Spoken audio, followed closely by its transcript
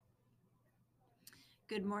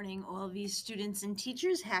Good morning, OLV students and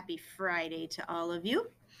teachers. Happy Friday to all of you.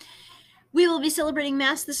 We will be celebrating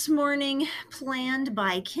Mass this morning, planned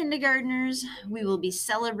by kindergartners. We will be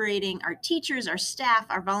celebrating our teachers, our staff,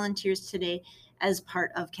 our volunteers today as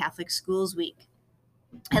part of Catholic Schools Week.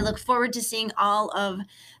 I look forward to seeing all of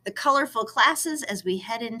the colorful classes as we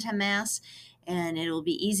head into Mass, and it will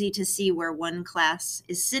be easy to see where one class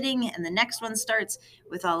is sitting and the next one starts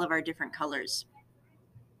with all of our different colors.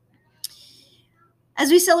 As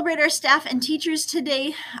we celebrate our staff and teachers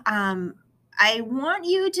today, I want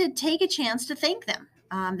you to take a chance to thank them.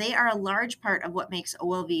 They are a large part of what makes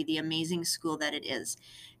OLV the amazing school that it is.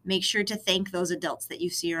 Make sure to thank those adults that you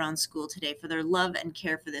see around school today for their love and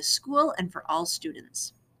care for this school and for all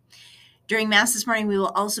students. During Mass this morning, we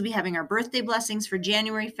will also be having our birthday blessings for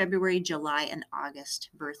January, February, July, and August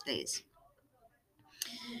birthdays.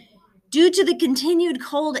 Due to the continued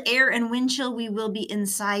cold air and wind chill, we will be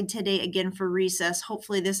inside today again for recess.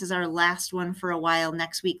 Hopefully this is our last one for a while.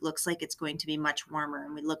 Next week looks like it's going to be much warmer,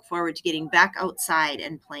 and we look forward to getting back outside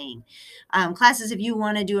and playing. Classes, if you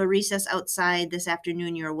want to do a recess outside this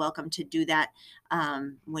afternoon, you're welcome to do that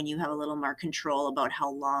when you have a little more control about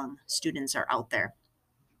how long students are out there.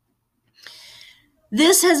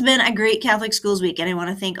 This has been a great Catholic Schools Week, and I want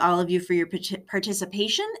to thank all of you for your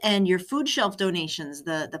participation and your food shelf donations.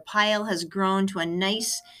 The pile has grown to a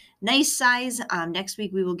nice size. Next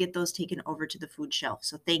week, we will get those taken over to the food shelf.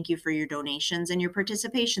 So thank you for your donations and your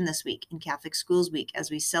participation this week in Catholic Schools Week as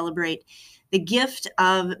we celebrate the gift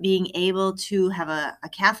of being able to have a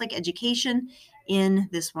Catholic education in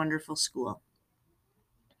this wonderful school.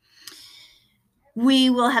 We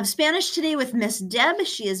will have Spanish today with Miss Deb.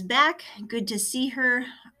 She is back. Good to see her.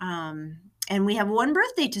 And we have one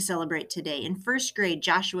birthday to celebrate today. In first grade,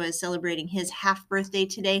 Joshua is celebrating his half birthday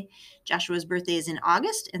today. Joshua's birthday is in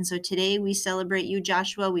August. And so today we celebrate you,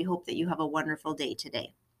 Joshua. We hope that you have a wonderful day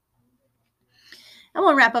today. And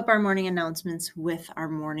we'll wrap up our morning announcements with our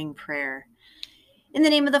morning prayer. In the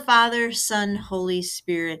name of the Father, Son, Holy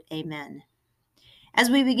Spirit, amen. As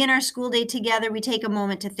we begin our school day together, we take a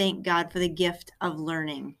moment to thank God for the gift of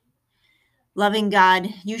learning. Loving God,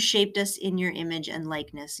 you shaped us in your image and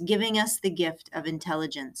likeness, giving us the gift of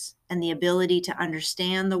intelligence and the ability to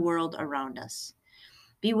understand the world around us.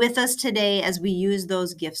 Be with us today as we use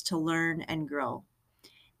those gifts to learn and grow.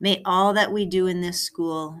 May all that we do in this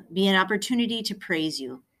school be an opportunity to praise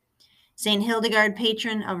you. St. Hildegard,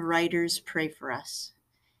 patron of writers, pray for us.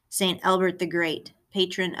 St. Albert the Great,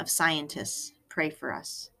 patron of scientists, pray for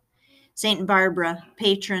us. St. Barbara,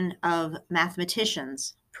 patron of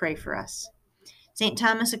mathematicians, pray for us. St.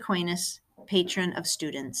 Thomas Aquinas, patron of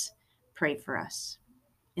students, pray for us.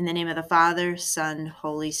 In the name of the Father, Son,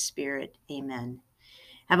 Holy Spirit, amen.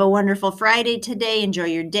 Have a wonderful Friday today. Enjoy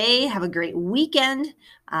your day. Have a great weekend.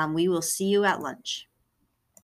 We will see you at lunch.